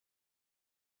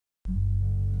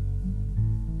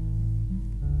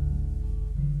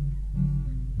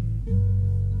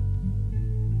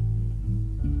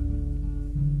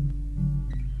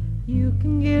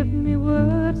can give me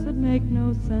words that make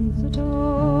no sense at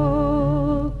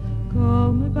all.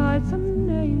 Call me by some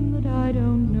name that I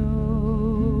don't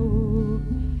know.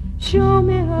 Show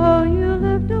me how you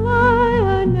lived a lie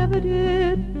I never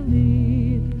did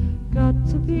believe. Got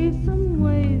to be some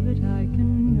way that I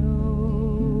can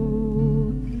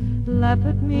know. Laugh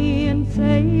at me and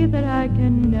say that I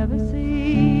can never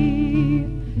see.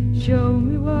 Show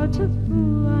me what a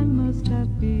fool I must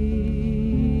have been.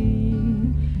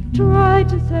 Try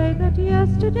to say that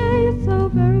yesterday is so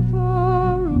very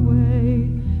far away.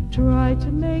 Try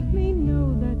to make me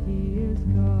know that he is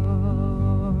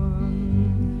gone.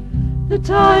 The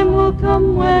time will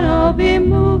come when I'll be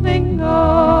moving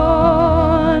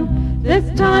on. This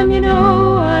time, you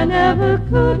know, I never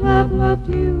could have loved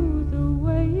you the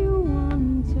way you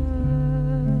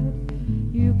wanted.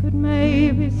 You could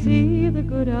maybe see the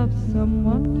good of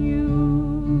someone new.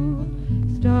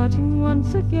 Starting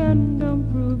once again, don't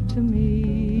prove to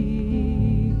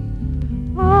me.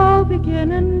 I'll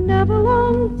begin and never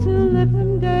long to live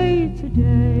from day to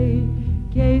day.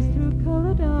 Gaze through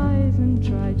colored eyes and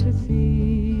try to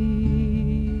see.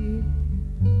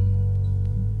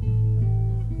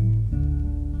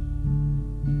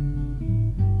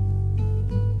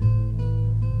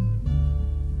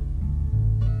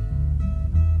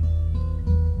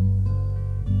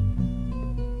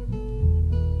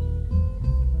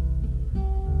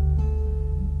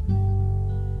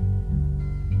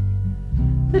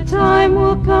 The time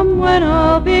will come when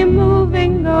I'll be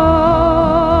moving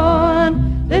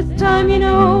on. This time, you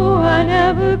know, I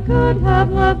never could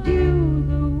have loved you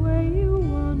the way you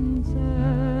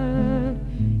wanted.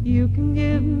 You can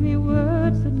give me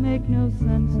words that make no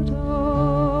sense at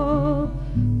all.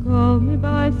 Call me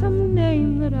by some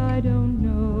name that I don't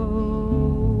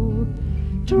know.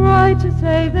 Try to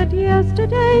say that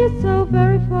yesterday is so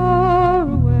very far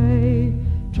away.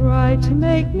 Try to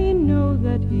make me know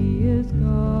that he is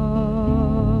gone.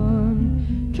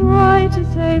 Try to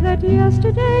say that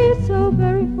yesterday is so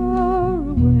very far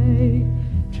away.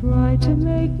 Try to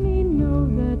make me know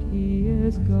that he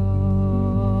is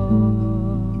gone.